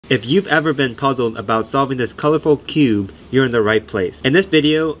If you've ever been puzzled about solving this colorful cube, you're in the right place. In this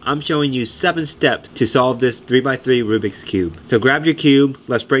video, I'm showing you 7 steps to solve this 3x3 Rubik's Cube. So grab your cube,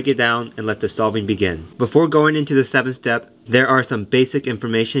 let's break it down, and let the solving begin. Before going into the 7th step, there are some basic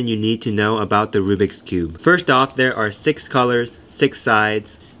information you need to know about the Rubik's Cube. First off, there are 6 colors, 6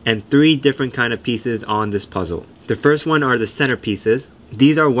 sides, and 3 different kind of pieces on this puzzle. The first one are the center pieces.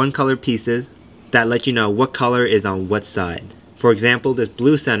 These are one color pieces that let you know what color is on what side. For example, this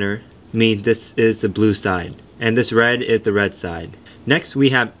blue center means this is the blue side, and this red is the red side. Next,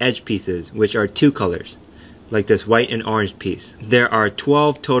 we have edge pieces, which are 2 colors, like this white and orange piece. There are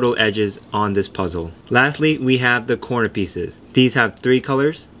 12 total edges on this puzzle. Lastly, we have the corner pieces. These have 3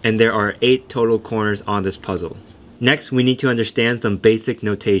 colors, and there are 8 total corners on this puzzle. Next, we need to understand some basic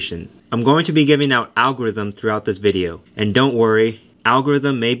notation. I'm going to be giving out algorithms throughout this video, and don't worry,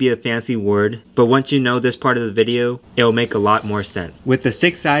 algorithm may be a fancy word, but once you know this part of the video, it will make a lot more sense. With the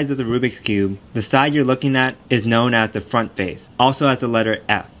 6 sides of the Rubik's Cube, the side you're looking at is known as the front face, also as the letter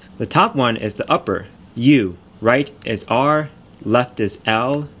F. The top one is the upper, U, right is R, left is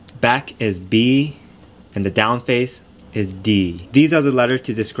L, back is B, and the down face is D. These are the letters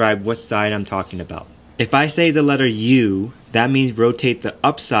to describe what side I'm talking about. If I say the letter U, that means rotate the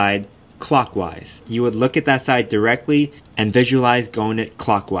up side clockwise. You would look at that side directly and visualize going it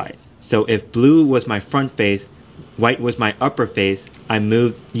clockwise. So if blue was my front face, white was my upper face, I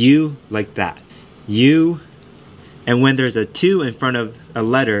moved U like that. U, and when there's a 2 in front of a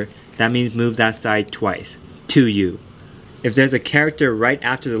letter, that means move that side twice. 2U. If there's a character right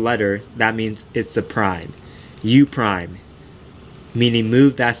after the letter, that means it's a prime. U prime, meaning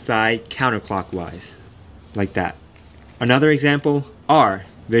move that side counterclockwise, like that. Another example, R.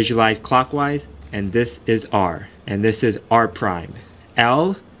 Visualize clockwise, and this is R, and this is R prime.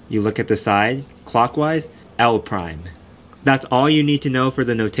 L, you look at the side, clockwise, L prime. That's all you need to know for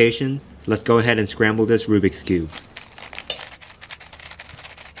the notation. Let's go ahead and scramble this Rubik's Cube.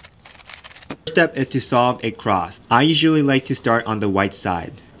 First step is to solve a cross. I usually like to start on the white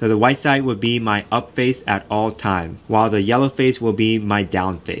side. So the white side would be my up face at all time, while the yellow face will be my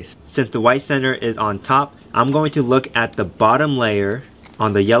down face. Since the white center is on top, I'm going to look at the bottom layer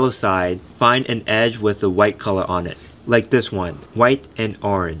on the yellow side, find an edge with the white color on it, like this one, white and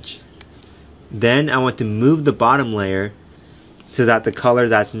orange. Then I want to move the bottom layer so that the color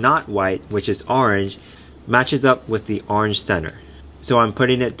that's not white, which is orange, matches up with the orange center. So I'm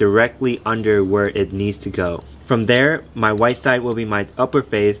putting it directly under where it needs to go. From there, my white side will be my upper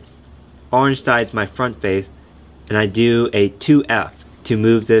face, orange side is my front face, and I do a 2F to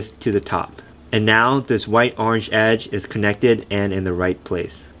move this to the top. And now this white orange edge is connected and in the right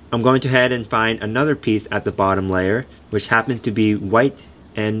place. I'm going to head and find another piece at the bottom layer, which happens to be white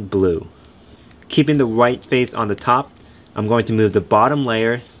and blue. Keeping the white face on the top, I'm going to move the bottom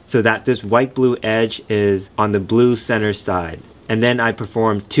layer so that this white blue edge is on the blue center side. And then I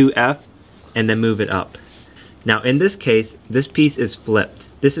perform 2F and then move it up. Now in this case, this piece is flipped.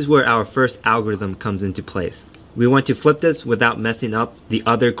 This is where our first algorithm comes into place. We want to flip this without messing up the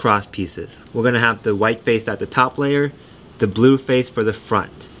other cross pieces. We're going to have the white face at the top layer, the blue face for the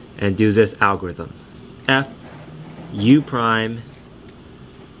front, and do this algorithm. F, U prime,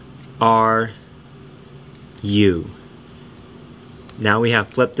 R, U. Now we have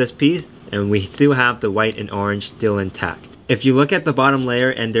flipped this piece, and we still have the white and orange still intact. If you look at the bottom layer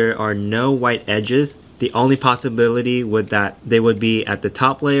and there are no white edges, the only possibility would that they would be at the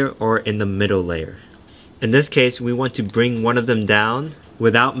top layer or in the middle layer. In this case, we want to bring one of them down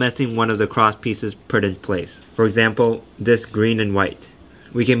without messing one of the cross pieces put in place. For example, this green and white.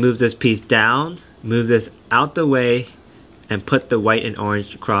 We can move this piece down, move this out the way, and put the white and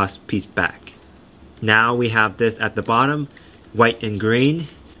orange cross piece back. Now we have this at the bottom, white and green.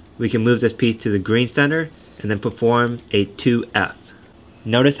 We can move this piece to the green center and then perform a 2F.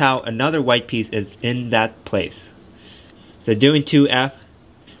 Notice how another white piece is in that place. So doing 2F,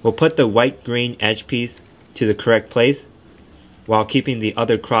 we'll put the white-green edge piece to the correct place while keeping the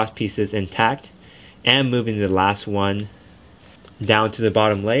other cross pieces intact and moving the last one down to the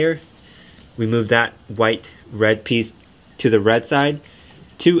bottom layer. We move that white-red piece to the red side,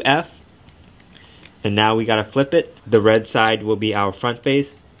 2F, and now we gotta flip it. The red side will be our front face,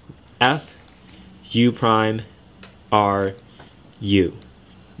 F, U prime, R, U.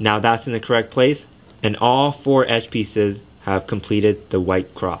 Now that's in the correct place, and all 4 edge pieces have completed the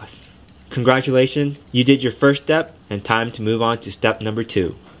white cross. Congratulations, you did your first step, and time to move on to step number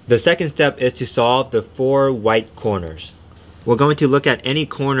 2. The second step is to solve the 4 white corners. We're going to look at any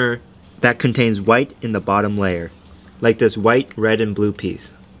corner that contains white in the bottom layer, like this white, red, and blue piece.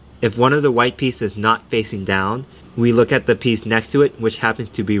 If one of the white pieces is not facing down, we look at the piece next to it, which happens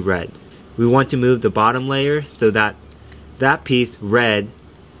to be red. We want to move the bottom layer so that that piece, red,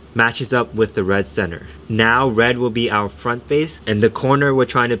 matches up with the red center. Now red will be our front face, and the corner we're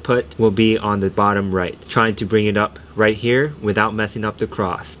trying to put will be on the bottom right, trying to bring it up right here without messing up the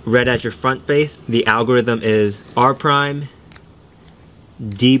cross. Red as your front face, the algorithm is R prime,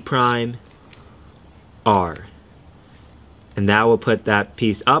 D prime, R. And that will put that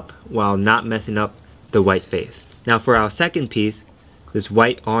piece up while not messing up the white face. Now for our second piece, this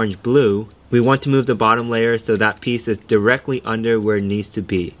white, orange, blue, we want to move the bottom layer so that piece is directly under where it needs to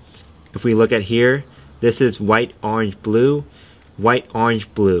be. If we look at here, this is white, orange, blue, white,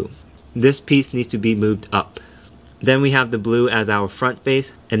 orange, blue. This piece needs to be moved up. Then we have the blue as our front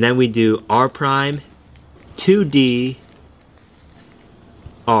face, and then we do R prime, 2D,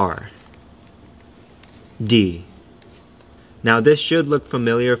 R, D. Now this should look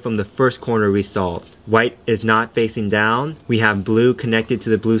familiar from the first corner we solved. White is not facing down. We have blue connected to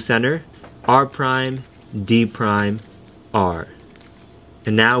the blue center. R prime, D prime, R.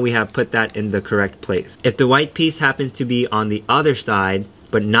 And now we have put that in the correct place. If the white piece happens to be on the other side,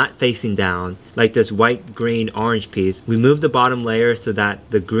 but not facing down, like this white, green, orange piece, we move the bottom layer so that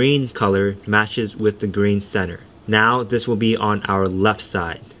the green color matches with the green center. Now this will be on our left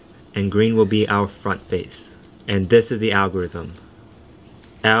side, and green will be our front face. And this is the algorithm.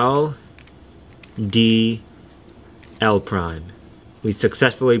 L, D, L prime. We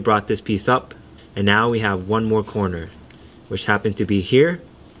successfully brought this piece up, and now we have one more corner, which happens to be here.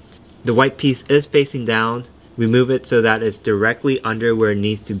 The white piece is facing down. We move it so that it's directly under where it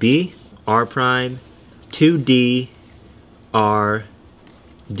needs to be. R prime, 2D, R,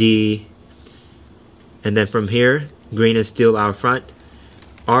 D, and then from here, green is still our front.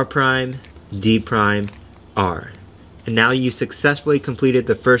 R prime, D prime, R. And now you successfully completed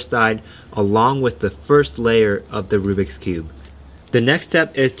the first side along with the first layer of the Rubik's Cube. The next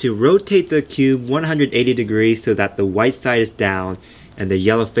step is to rotate the cube 180 degrees so that the white side is down and the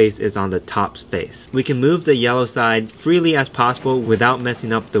yellow face is on the top face. We can move the yellow side freely as possible without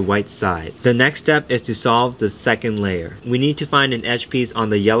messing up the white side. The next step is to solve the second layer. We need to find an edge piece on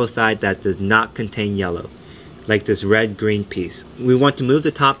the yellow side that does not contain yellow, like this red-green piece. We want to move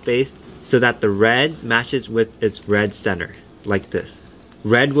the top face so that the red matches with its red center, like this.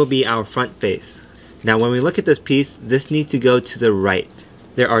 Red will be our front face. Now when we look at this piece, this needs to go to the right.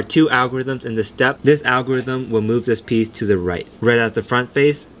 There are two algorithms in this step. This algorithm will move this piece to the right. Red as the front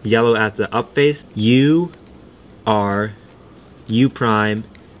face, yellow as the up face. U, R, U prime,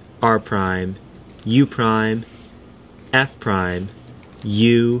 R prime, U prime, F prime,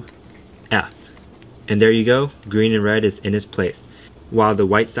 U, F. And there you go, green and red is in its place, while the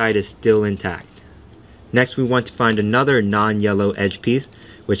white side is still intact. Next we want to find another non-yellow edge piece,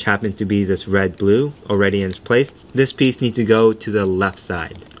 which happens to be this red-blue already in its place. This piece needs to go to the left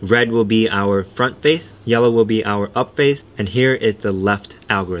side. Red will be our front face, yellow will be our up face, and here is the left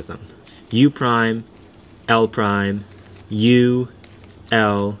algorithm. U prime, L prime, U,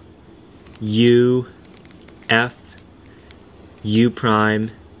 L, U, F, U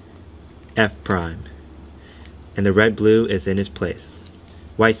prime, F prime. And the red-blue is in its place.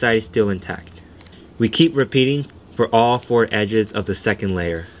 White side is still intact. We keep repeating for all four edges of the second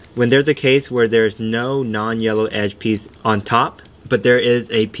layer. When there's a case where there's no non-yellow edge piece on top, but there is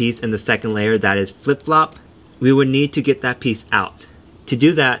a piece in the second layer that is flip-flop, we would need to get that piece out. To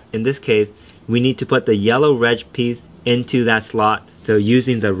do that, in this case, we need to put the yellow red piece into that slot. So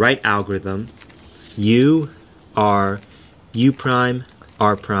using the right algorithm, U, R, U prime,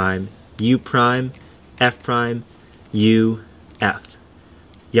 R prime, U prime, F prime, U, F.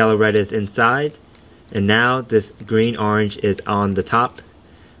 Yellow red is inside, and now this green orange is on the top.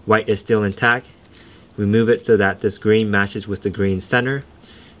 White is still intact. We move it so that this green matches with the green center,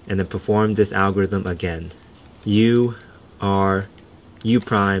 and then perform this algorithm again. U, R, U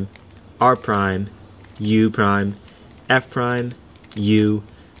prime, R prime, U prime, F prime, U,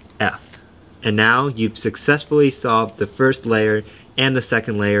 F. And now you've successfully solved the first layer and the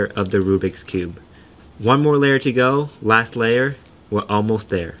second layer of the Rubik's Cube. One more layer to go, last layer, we're almost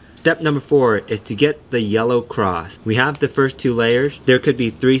there. Step number 4 is to get the yellow cross. We have the first two layers. There could be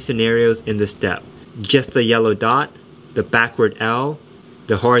 3 scenarios in this step. Just the yellow dot, the backward L,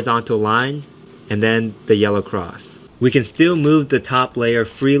 the horizontal line, and then the yellow cross. We can still move the top layer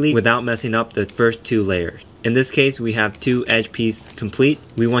freely without messing up the first 2 layers. In this case, we have 2 edge pieces complete.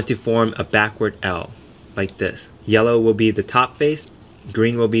 We want to form a backward L, like this. Yellow will be the top face,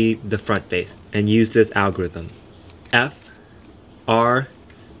 green will be the front face, and use this algorithm. F, R,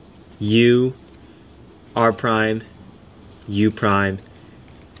 U, R prime, U prime,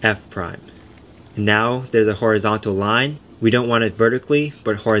 F prime. Now there's a horizontal line. We don't want it vertically,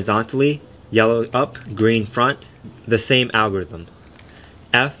 but horizontally. Yellow up, green front. The same algorithm.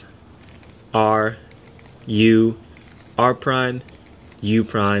 F, R, U, R prime, U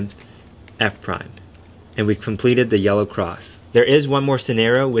prime, F prime. And we've completed the yellow cross. There is one more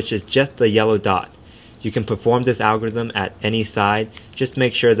scenario, which is just the yellow dot. You can perform this algorithm at any side. Just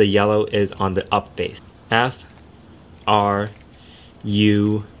make sure the yellow is on the up face. F, R,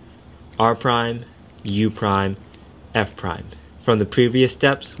 U, R prime, U prime, F prime. From the previous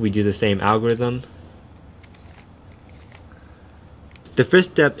steps, we do the same algorithm. The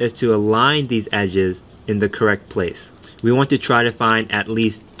first step is to align these edges in the correct place. We want to try to find at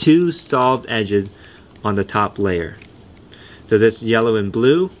least 2 solved edges on the top layer. So this yellow and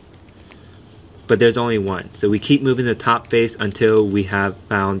blue, but there's only one. So we keep moving the top face until we have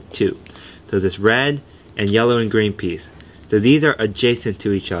found 2. So this red and yellow and green piece. So these are adjacent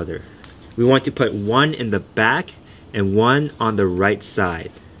to each other. We want to put one in the back and one on the right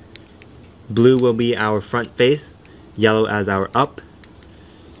side. Blue will be our front face, yellow as our up,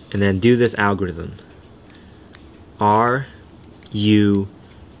 and then do this algorithm. R, U,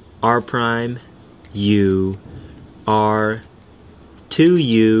 R prime, U, R,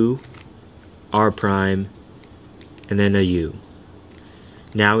 2U, R prime, and then a U.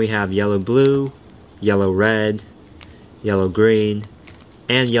 Now we have yellow blue, yellow red, yellow green,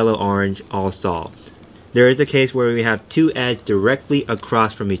 and yellow orange all solved. There is a case where we have 2 edges directly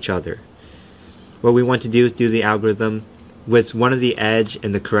across from each other. What we want to do is do the algorithm with one of the edge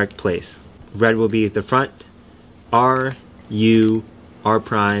in the correct place. Red will be the front, R, U, R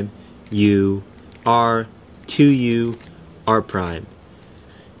prime, U, R, 2U, R prime.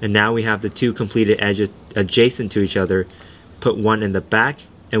 And now we have the 2 completed edges adjacent to each other. Put one in the back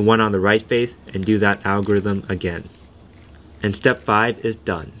and one on the right face and do that algorithm again. And step 5 is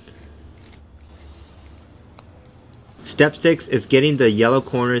done. Step 6 is getting the yellow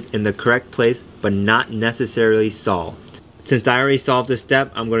corners in the correct place but not necessarily solved. Since I already solved this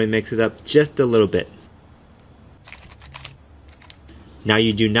step, I'm going to mix it up just a little bit. Now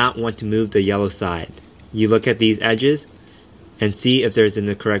you do not want to move the yellow side. You look at these edges and see if there's in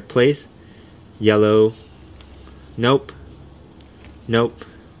the correct place. Yellow, nope, nope,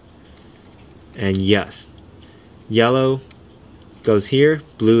 and yes. Yellow goes here,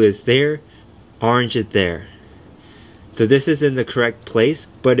 blue is there, orange is there. So this is in the correct place,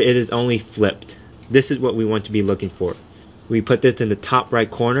 but it is only flipped. This is what we want to be looking for. We put this in the top right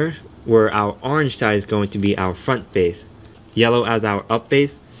corner where our orange side is going to be our front face, yellow as our up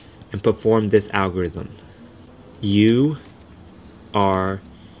face, and perform this algorithm. U, R,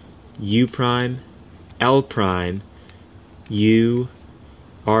 U prime, L prime, U,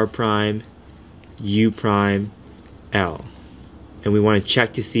 R prime, U prime, L. And we want to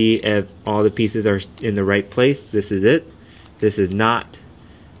check to see if all the pieces are in the right place. This is it. This is not.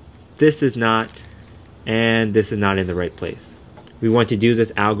 This is not. And this is not in the right place. We want to do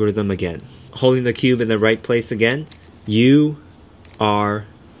this algorithm again. Holding the cube in the right place again. U, R,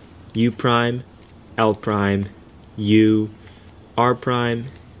 U prime, L prime, U, R prime,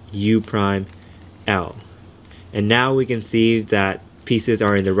 U prime, L. And now we can see that pieces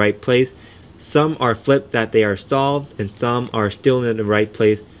are in the right place. Some are flipped that they are solved, and some are still in the right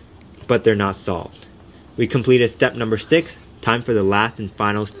place, but they're not solved. We completed step number 6. Time for the last and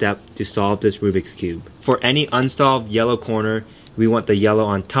final step to solve this Rubik's Cube. For any unsolved yellow corner, we want the yellow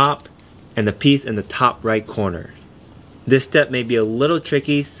on top and the piece in the top right corner. This step may be a little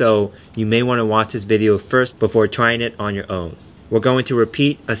tricky, so you may want to watch this video first before trying it on your own. We're going to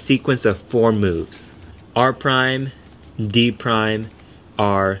repeat a sequence of 4 moves. R prime, D prime,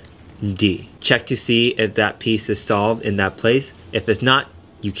 R, D. Check to see if that piece is solved in that place. If it's not,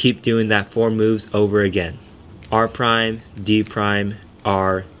 you keep doing that 4 moves over again. R prime, D prime,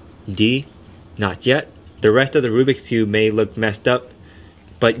 R, D. Not yet. The rest of the Rubik's Cube may look messed up,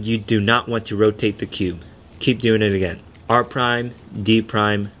 but you do not want to rotate the cube. Keep doing it again. R prime, D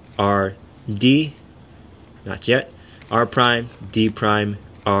prime, R, D. Not yet. R prime, D prime,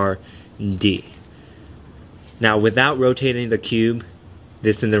 R, D. Now without rotating the cube,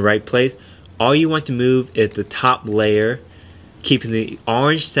 this in the right place, all you want to move is the top layer, keeping the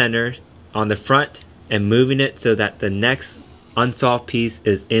orange center on the front and moving it so that the next unsolved piece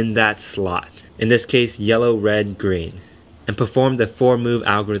is in that slot. In this case, yellow, red, green. And perform the 4 move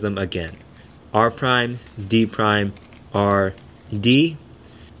algorithm again. R prime, D prime, R, D.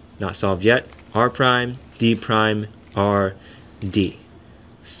 Not solved yet. R prime, D prime, R, D.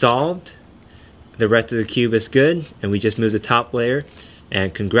 Solved. The rest of the cube is good, and we just move the top layer.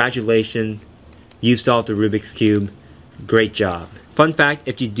 And congratulations, you've solved the Rubik's Cube. Great job. Fun fact,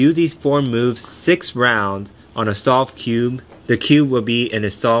 if you do these 4 moves 6 rounds on a solved cube, the cube will be in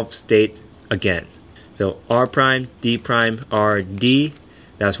a solved state again. So R prime, D prime, R, D,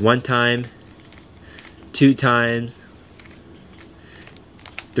 that's 1 time, 2 times,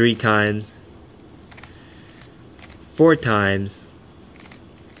 3 times, 4 times,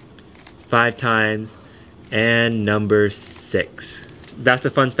 5 times, and number 6. That's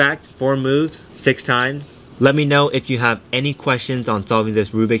the fun fact, 4 moves, 6 times. Let me know if you have any questions on solving this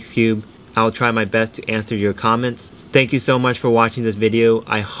Rubik's Cube. I'll try my best to answer your comments. Thank you so much for watching this video.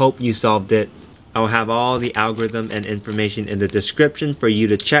 I hope you solved it. I'll have all the algorithm and information in the description for you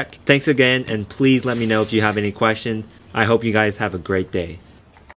to check. Thanks again, and please let me know if you have any questions. I hope you guys have a great day.